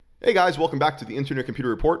Hey guys, welcome back to the Internet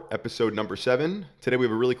Computer Report, episode number 7. Today we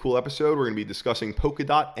have a really cool episode. We're going to be discussing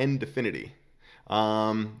Polkadot and Dfinity.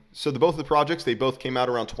 Both of the projects, they both came out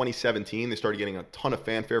around 2017. They started getting a ton of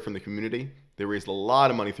fanfare from the community. They raised a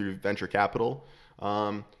lot of money through venture capital.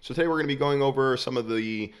 Today we're going to be going over some of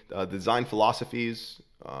the design philosophies,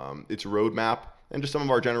 its roadmap, and just some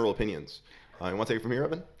of our general opinions. You want to take it from here,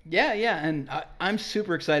 Evan? Yeah, and I'm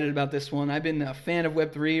super excited about this one. I've been a fan of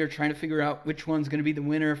Web3 or trying to figure out which one's going to be the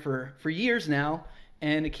winner for years now,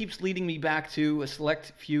 and it keeps leading me back to a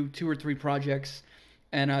select few, 2 or 3 projects,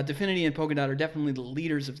 and Dfinity and Polkadot are definitely the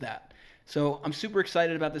leaders of that. So I'm super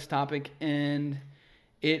excited about this topic, and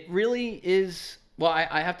it really is, well,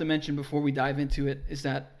 I have to mention before we dive into it, is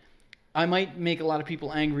that I might make a lot of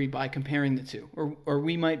people angry by comparing the two, or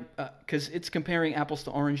we might, because it's comparing apples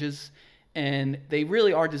to oranges. And they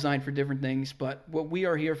really are designed for different things, but what we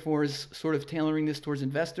are here for is sort of tailoring this towards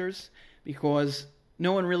investors, because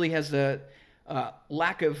no one really has the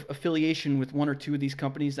lack of affiliation with one or two of these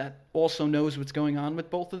companies that also knows what's going on with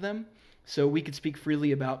both of them. So we could speak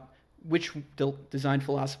freely about which design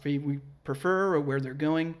philosophy we prefer or where they're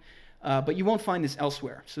going, but you won't find this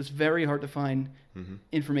elsewhere. So it's very hard to find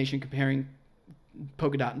information comparing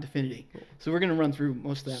Polkadot and Dfinity. So we're going to run through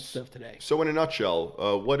most of that stuff today. So in a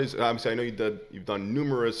nutshell, what is, obviously I know you've done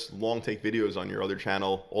numerous long take videos on your other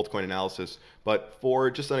channel, Altcoin Analysis, but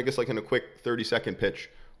for just, I guess, like in a quick 30-second pitch,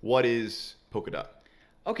 what is Polkadot?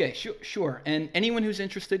 Okay, sure. And anyone who's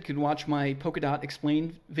interested could watch my Polkadot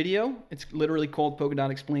Explained video. It's literally called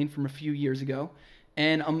Polkadot Explained from a few years ago.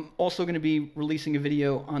 And I'm also going to be releasing a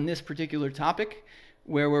video on this particular topic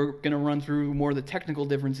where we're going to run through more of the technical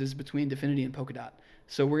differences between Dfinity and Polkadot.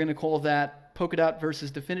 So we're going to call that Polkadot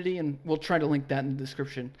versus Dfinity, and we'll try to link that in the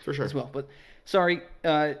description for sure as well. But sorry,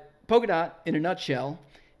 Polkadot, in a nutshell,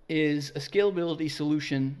 is a scalability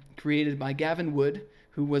solution created by Gavin Wood,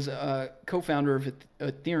 who was a co-founder of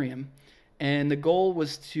Ethereum. And the goal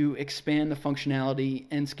was to expand the functionality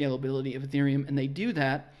and scalability of Ethereum, and they do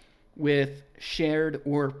that with shared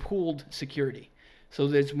or pooled security. So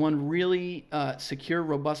there's one really secure,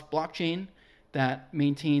 robust blockchain that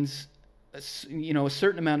maintains a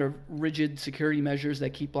certain amount of rigid security measures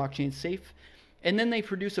that keep blockchains safe. And then they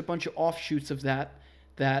produce a bunch of offshoots of that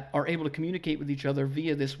are able to communicate with each other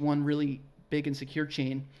via this one really big and secure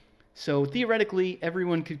chain. So theoretically,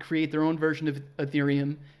 everyone could create their own version of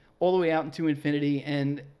Ethereum all the way out into infinity,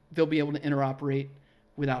 and they'll be able to interoperate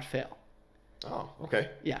without fail. Oh,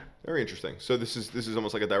 okay. Yeah. Very interesting. So this is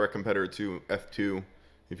almost like a direct competitor to F2,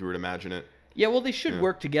 if you were to imagine it. Yeah, well, they should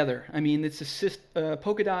work together. I mean, it's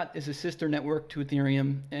Polkadot is a sister network to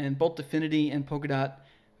Ethereum, and both Dfinity and Polkadot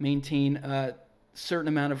maintain a certain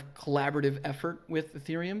amount of collaborative effort with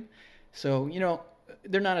Ethereum. So,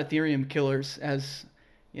 they're not Ethereum killers, as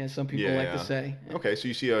some people like to say. Okay, so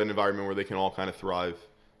you see an environment where they can all kind of thrive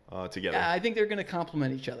together. Yeah, I think they're going to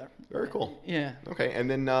complement each other. Very cool. Yeah. Okay, and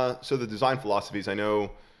then so the design philosophies, I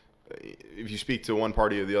know if you speak to one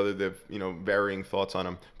party or the other, they've varying thoughts on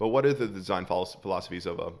them. But what are the design philosophies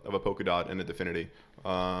of a Polkadot and a Dfinity,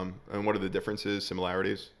 and what are the differences,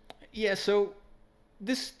 similarities? Yeah, so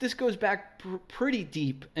this goes back pretty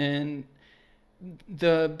deep, and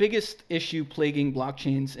the biggest issue plaguing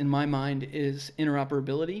blockchains in my mind is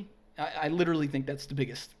interoperability. I literally think that's the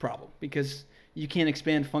biggest problem, because you can't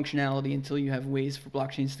expand functionality until you have ways for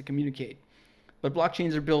blockchains to communicate. But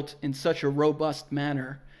blockchains are built in such a robust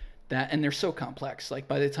manner and they're so complex. Like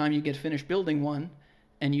by the time you get finished building one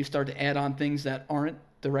and you start to add on things that aren't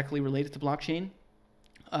directly related to blockchain,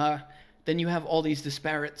 then you have all these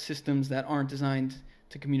disparate systems that aren't designed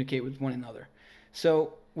to communicate with one another.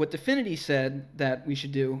 So what Dfinity said that we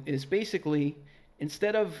should do is basically,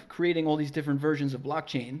 instead of creating all these different versions of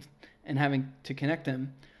blockchain and having to connect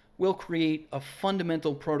them, we'll create a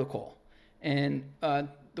fundamental protocol. And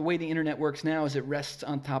the way the internet works now is it rests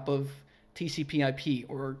on top of TCP/IP,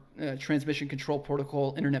 or Transmission Control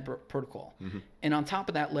Protocol, Internet Protocol. Mm-hmm. And on top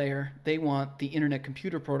of that layer, they want the Internet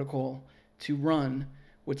Computer Protocol to run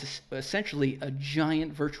what's essentially a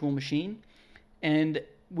giant virtual machine, and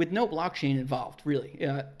with no blockchain involved, really,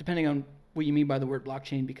 depending on what you mean by the word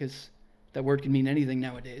blockchain, because that word can mean anything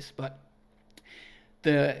nowadays. But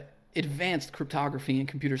the advanced cryptography and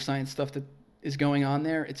computer science stuff that is going on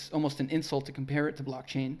there, it's almost an insult to compare it to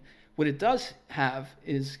blockchain. What it does have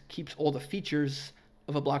is keeps all the features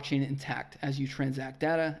of a blockchain intact. As you transact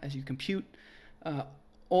data, as you compute,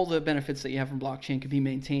 all the benefits that you have from blockchain can be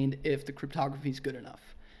maintained if the cryptography is good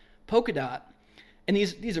enough. Polkadot, and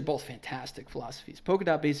these are both fantastic philosophies.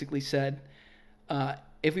 Polkadot basically said,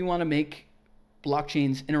 if we want to make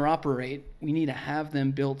blockchains interoperate, we need to have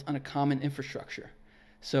them built on a common infrastructure.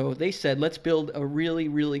 So they said, let's build a really,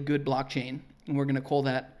 really good blockchain, and we're going to call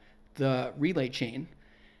that the relay chain.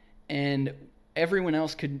 And everyone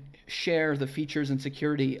else could share the features and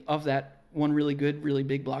security of that one really good, really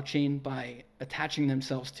big blockchain by attaching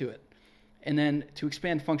themselves to it. And then to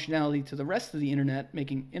expand functionality to the rest of the internet,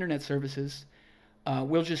 making internet services,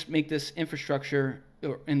 we'll just make this infrastructure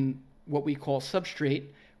in what we call Substrate,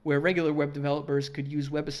 where regular web developers could use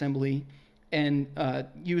WebAssembly and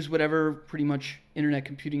use whatever pretty much internet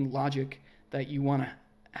computing logic that you want to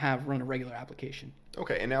have run a regular application.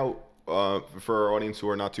 Okay, and now for our audience who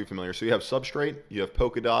are not too familiar, so you have Substrate, you have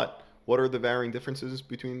Polkadot. What are the varying differences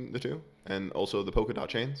between the two, and also the Polkadot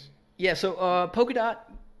chains? Yeah, so Polkadot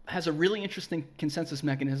has a really interesting consensus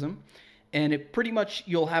mechanism, and it pretty much,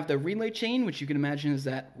 you'll have the relay chain, which you can imagine is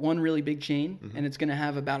that one really big chain, and it's going to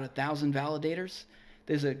have about 1,000 validators.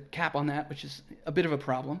 There's a cap on that, which is a bit of a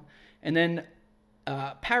problem. And then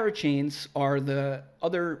parachains are the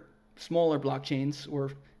other smaller blockchains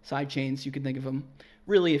or side chains, you could think of them.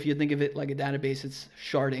 Really, if you think of it like a database, it's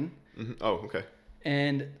sharding. Mm-hmm. Oh, okay.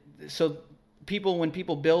 And so when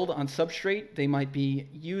people build on Substrate, they might be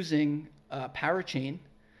using parachain,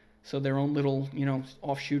 so their own little,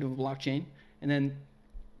 offshoot of a blockchain. And then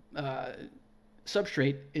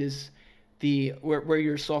Substrate is where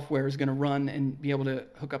your software is going to run and be able to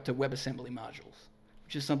hook up to WebAssembly modules,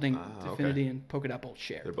 which is something Dfinity and Polkadot both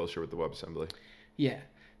share. They're both shared with the WebAssembly. Yeah.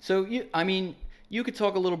 So you could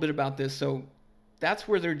talk a little bit about this. So that's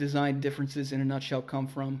where their design differences in a nutshell come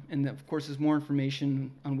from. And of course, there's more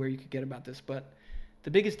information on where you could get about this. But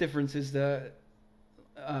the biggest difference is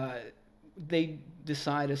they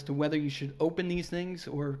decide as to whether you should open these things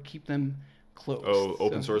or keep them closed. Oh,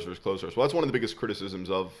 open source versus closed source. Well, that's one of the biggest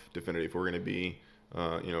criticisms of Dfinity. If we're going to be,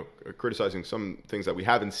 criticizing some things that we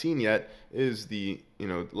haven't seen yet, is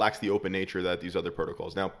lacks the open nature that these other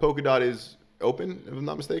protocols. Now, Polkadot is open, if I'm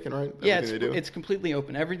not mistaken, right? Yeah, it's completely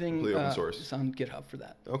open. Everything completely open source. is on GitHub for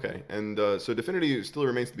that. Okay, and so Dfinity still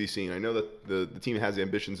remains to be seen. I know that the team has the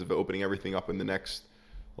ambitions of opening everything up in the next,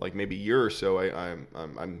 maybe year or so.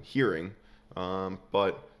 I'm hearing,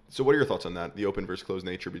 but so what are your thoughts on that? The open versus closed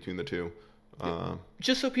nature between the two.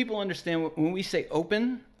 Just so people understand, when we say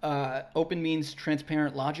open, open means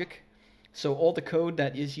transparent logic. So all the code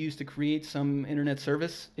that is used to create some internet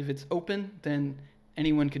service, if it's open, then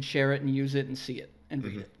anyone could share it and use it and see it and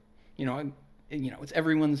read it. It's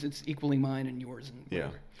everyone's. It's equally mine and yours and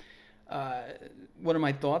whatever. Yeah. What are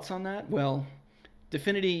my thoughts on that? Well,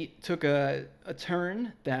 Dfinity took a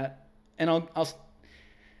turn that, and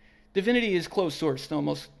Dfinity is closed sourced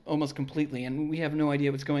almost completely, and we have no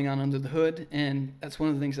idea what's going on under the hood, and that's one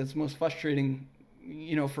of the things that's most frustrating,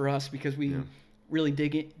 for us, because we really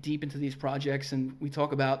dig deep into these projects, and we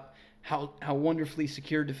talk about how wonderfully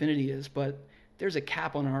secure Dfinity is, but there's a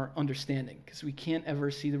cap on our understanding because we can't ever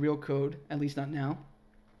see the real code, at least not now.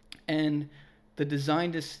 And the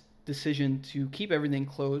design decision to keep everything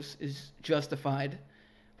closed is justified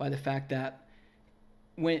by the fact that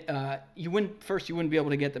when you wouldn't be able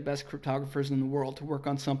to get the best cryptographers in the world to work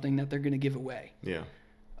on something that they're going to give away. Yeah.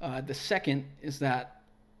 The second is that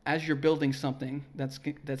as you're building something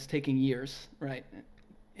that's taking years, right?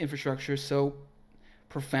 Infrastructure is so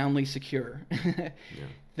profoundly secure,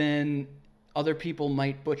 then other people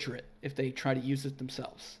might butcher it if they try to use it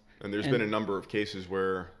themselves. And there's been a number of cases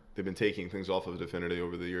where they've been taking things off of Dfinity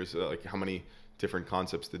over the years. Like, how many different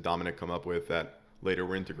concepts did Dominic come up with that later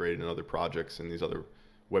were integrated in other projects and these other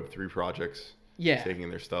Web3 projects? Yeah. Taking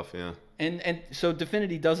their stuff, yeah. And so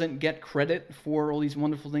Dfinity doesn't get credit for all these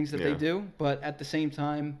wonderful things that they do, but at the same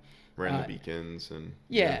time, random beacons and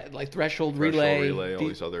like threshold relay, all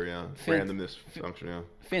these other randomness function,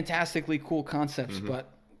 fantastically cool concepts,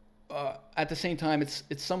 but at the same time, it's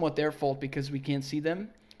somewhat their fault because we can't see them,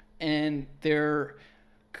 and they're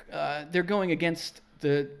going against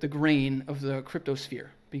the grain of the cryptosphere,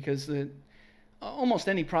 because almost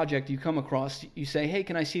any project you come across, you say, hey,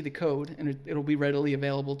 can I see the code, and it'll be readily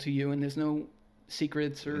available to you, and there's no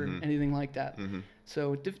secrets or anything like that.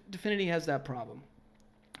 So Dfinity has that problem,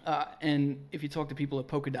 and if you talk to people at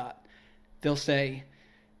Polkadot, they'll say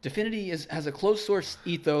Dfinity has a closed source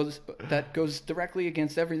ethos that goes directly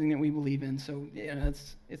against everything that we believe in. So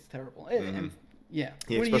it's terrible. And,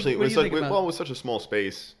 especially with such a small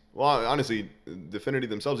space. Well, honestly, Dfinity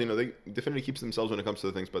themselves, Dfinity keeps themselves when it comes to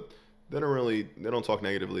the things, but they don't talk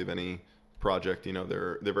negatively of any project.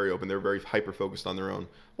 They're very open. They're very hyper focused on their own.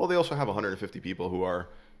 Well, they also have 150 people who are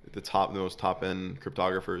the most top end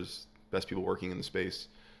cryptographers, best people working in the space.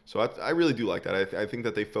 So I really do like that. I think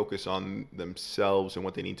that they focus on themselves and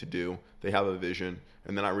what they need to do. They have a vision,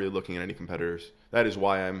 and they're not really looking at any competitors. That is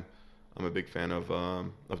why I'm I'm a big fan of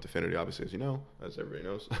Dfinity, obviously, as you know, as everybody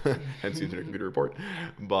knows, hence the Internet Computer Report.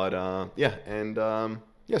 But yeah, and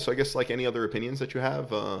so I guess like any other opinions that you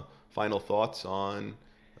have, final thoughts on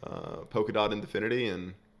Polkadot and Dfinity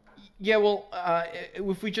and. Yeah, well,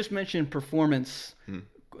 if we just mentioned performance,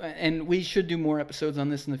 and we should do more episodes on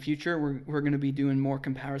this in the future. We're going to be doing more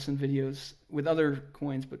comparison videos with other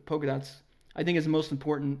coins, but Polkadot's, I think, is the most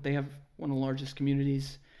important. They have one of the largest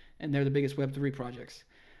communities, and they're the biggest Web3 projects.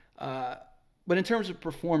 But in terms of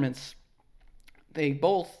performance, they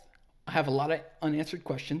both have a lot of unanswered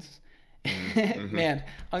questions. Man,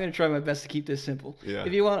 I'm going to try my best to keep this simple. Yeah.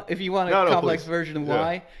 If you want a complex version of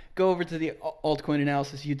why, go over to the Altcoin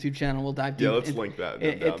Analysis YouTube channel. We'll dive deep. Yeah, let's link that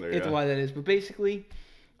down there. It's why that is. But basically,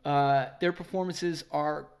 their performances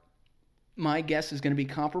are, my guess, is going to be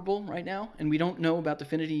comparable right now. And we don't know about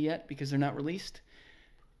Dfinity yet because they're not released.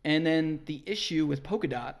 And then the issue with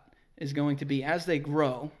Polkadot is going to be, as they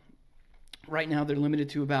grow, right now they're limited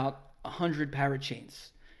to about 100 parachains.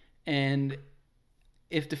 And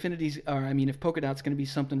if if Polkadot's going to be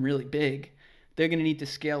something really big, they're going to need to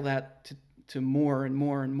scale that to more and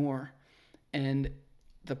more and more. And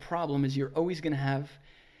the problem is you're always going to have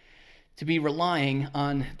to be relying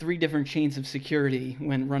on 3 different chains of security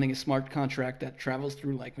when running a smart contract that travels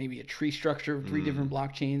through like maybe a tree structure of 3 different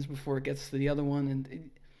blockchains before it gets to the other one.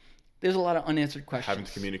 And there's a lot of unanswered questions. Having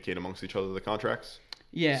to communicate amongst each other the contracts?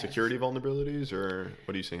 Yeah. Security vulnerabilities, or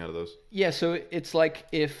what are you seeing out of those? Yeah, so it's like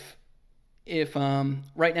if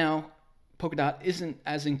right now Polkadot isn't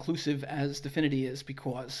as inclusive as Dfinity is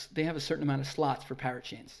because they have a certain amount of slots for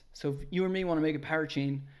parachains. So if you or me want to make a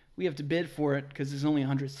parachain, we have to bid for it because there's only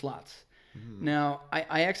 100 slots. Now,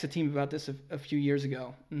 I asked the team about this a few years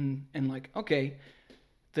ago, and like, okay,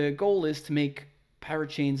 the goal is to make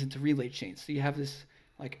parachains into relay chains. So you have this,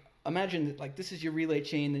 like, imagine that, like, this is your relay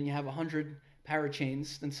chain, then you have 100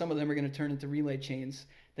 parachains, then some of them are going to turn into relay chains,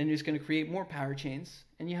 then you're just going to create more parachains,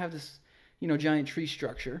 and you have this, giant tree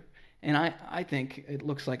structure. And I think it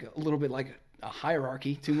looks like a little bit like a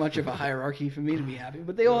hierarchy, too much of a hierarchy for me to be happy.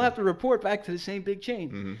 But they all have to report back to the same big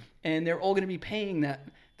chain. And they're all going to be paying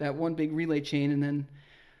that one big relay chain. And then,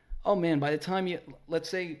 oh man, by the time let's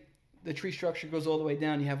say the tree structure goes all the way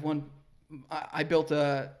down, you have one, I built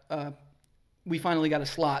we finally got a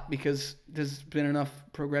slot because there's been enough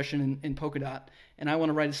progression in Polkadot. And I want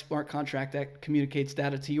to write a smart contract that communicates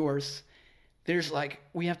data to yours. There's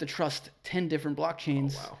we have to trust 10 different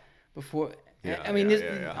blockchains before. Yeah,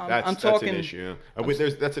 I'm talking. That's an issue.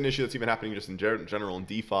 That's an issue that's even happening just in general in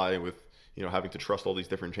DeFi with having to trust all these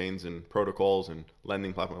different chains and protocols and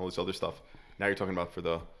lending platform, all this other stuff. Now you're talking about for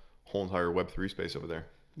the whole entire Web3 space over there.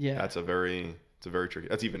 Yeah, it's a very tricky.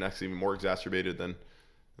 That's even more exacerbated than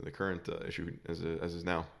the current issue as is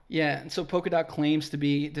now. Yeah, and so Polkadot claims to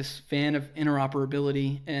be this fan of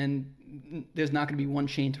interoperability, and there's not going to be one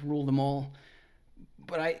chain to rule them all.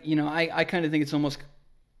 But I kind of think it's almost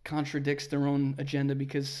contradicts their own agenda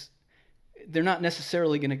because they're not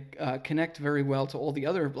necessarily going to connect very well to all the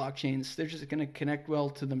other blockchains. They're just going to connect well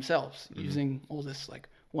to themselves using all this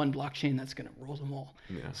one blockchain that's going to rule them all.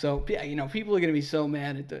 Yeah. So yeah, people are going to be so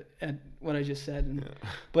mad at what I just said.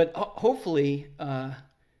 But hopefully,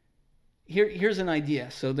 here's an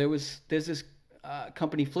idea. So there's this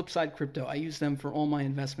company, Flipside Crypto. I use them for all my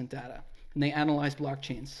investment data, and they analyze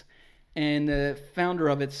blockchains. And the founder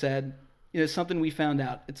of it said, something we found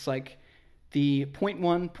out. It's like the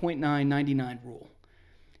 0.1, 0.9, 99 rule.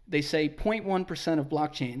 They say 0.1% of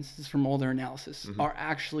blockchains, this is from all their analysis, are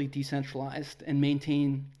actually decentralized and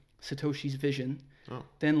maintain Satoshi's vision. Oh.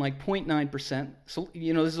 Then 0.9%, so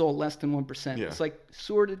this is all less than 1%. Yeah. It's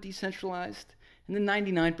sort of decentralized. And then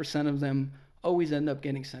 99% of them always end up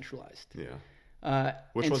getting centralized. Yeah.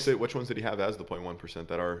 Which ones did he have as the 0.1%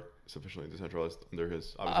 that are sufficiently decentralized under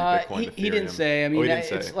his obviously Bitcoin? He didn't say. I mean,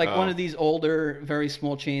 it's one of these older, very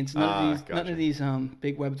small chains. None of these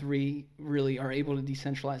big Web3 really are able to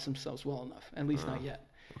decentralize themselves well enough. At least not yet.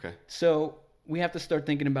 Okay. So we have to start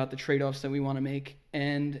thinking about the trade-offs that we want to make.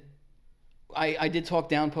 And I did talk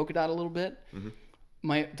down Polkadot a little bit.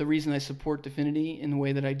 The reason I support Dfinity in the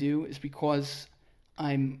way that I do is because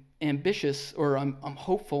I'm ambitious, or I'm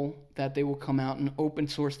hopeful that they will come out and open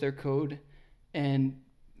source their code and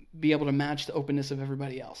be able to match the openness of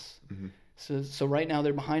everybody else. So right now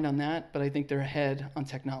they're behind on that, but I think they're ahead on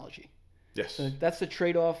technology. Yes. So that's the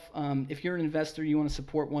trade-off. If you're an investor, you want to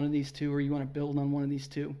support one of these two, or you want to build on one of these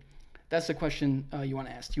two, that's the question you want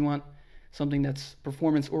to ask. Do you want something that's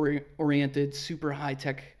performance-oriented, super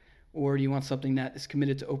high-tech, or do you want something that is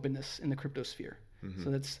committed to openness in the crypto sphere?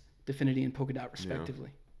 So that's Dfinity and Polkadot, respectively.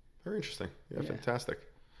 Yeah. Very interesting. Yeah, fantastic.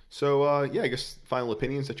 So, I guess final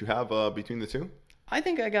opinions that you have between the two? I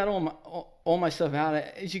think I got all my stuff out.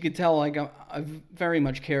 As you can tell, like I very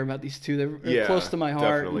much care about these two. They're close to my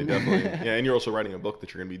heart. Definitely. Yeah, and you're also writing a book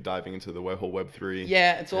that you're going to be diving into the whole Web3.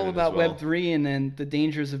 Yeah, it's all about well. Web3 and then the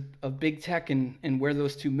dangers of big tech and where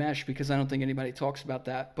those two mesh, because I don't think anybody talks about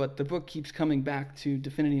that. But the book keeps coming back to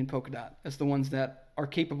Dfinity and Polkadot as the ones that are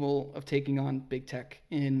capable of taking on big tech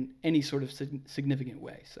in any sort of significant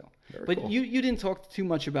way. So, but cool. you didn't talk too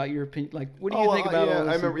much about your opinion. Like, what do you think about all this?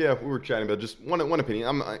 I remember. Yeah, we were chatting about just one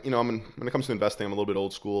opinion. When it comes to investing, I'm a little bit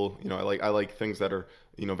old school. I like things that are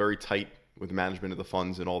very tight with management of the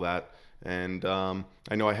funds and all that. And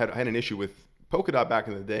I know I had an issue with Polkadot back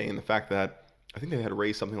in the day, and the fact that I think they had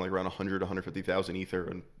raised something like around 150,000 Ether,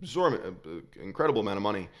 an incredible amount of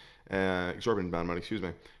money, exorbitant amount of money, excuse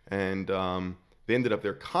me, and they ended up,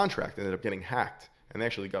 their contract ended up getting hacked, and they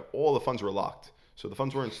actually got, all the funds were locked. So the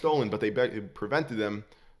funds weren't stolen, but it prevented them.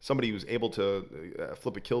 Somebody was able to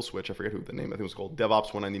flip a kill switch. I forget who the name, I think it was called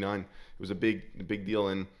DevOps 199. It was a big deal,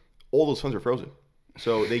 and all those funds were frozen.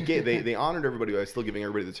 So they honored everybody by still giving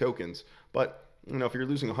everybody the tokens. But if you're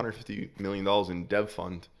losing $150 million in dev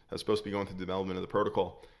fund that's supposed to be going through the development of the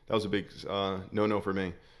protocol, that was a big no for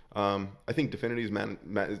me. I think Dfinity's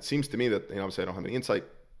it seems to me that, obviously I don't have any insight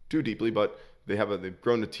too deeply, but they've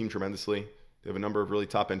grown the team tremendously. They have a number of really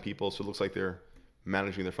top end people, so it looks like they're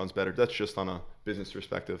managing their funds better. That's just on a business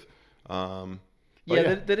perspective.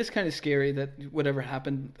 That is kind of scary that whatever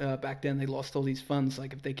happened back then, they lost all these funds.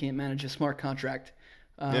 Like if they can't manage a smart contract.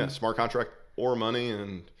 Smart contract or money,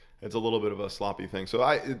 and it's a little bit of a sloppy thing.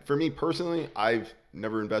 So for me personally, I've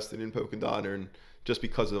never invested in Polkadot, and just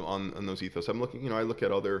because of on those ethos. I'm looking, I look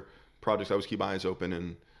at other projects. I always keep my eyes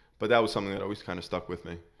open, but that was something that always kind of stuck with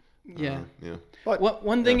me. Yeah. But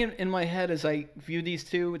one thing in my head as I view these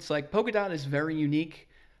two, it's like Polkadot is very unique,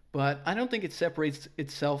 but I don't think it separates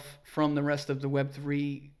itself from the rest of the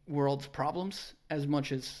Web3 world's problems as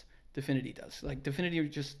much as Dfinity does. Like Dfinity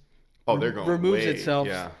just removes itself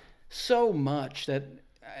so much that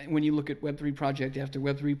when you look at Web3 project after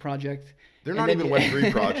Web3 project, they're not even a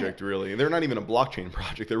Web3 project really. They're not even a blockchain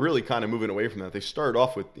project. They're really kind of moving away from that. They started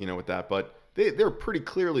off with with that, but they're pretty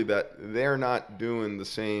clearly that they're not doing the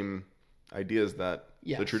same ideas that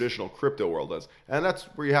the traditional crypto world does. And that's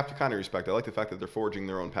where you have to kind of respect. I like the fact that they're forging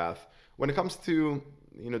their own path. When it comes to,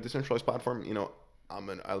 decentralized platform, I'm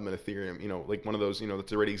an Ethereum, like one of those,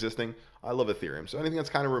 that's already existing. I love Ethereum. So anything that's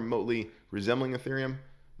kind of remotely resembling Ethereum,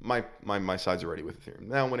 my side's already with Ethereum.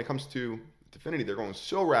 Now, when it comes to Dfinity, they're going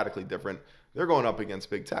so radically different. They're going up against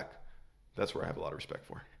big tech. That's where I have a lot of respect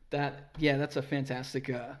for. That's a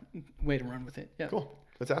fantastic way to run with it. Yeah. Cool.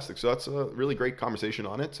 Fantastic. So that's a really great conversation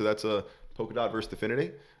on it. So that's a Polkadot versus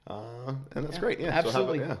Dfinity. And that's great. Yeah.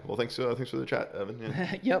 Absolutely. So well, thanks for the chat, Evan.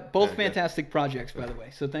 Yeah. Yep. Both fantastic projects, by the way.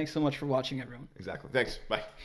 So thanks so much for watching, everyone. Exactly. Thanks. Bye.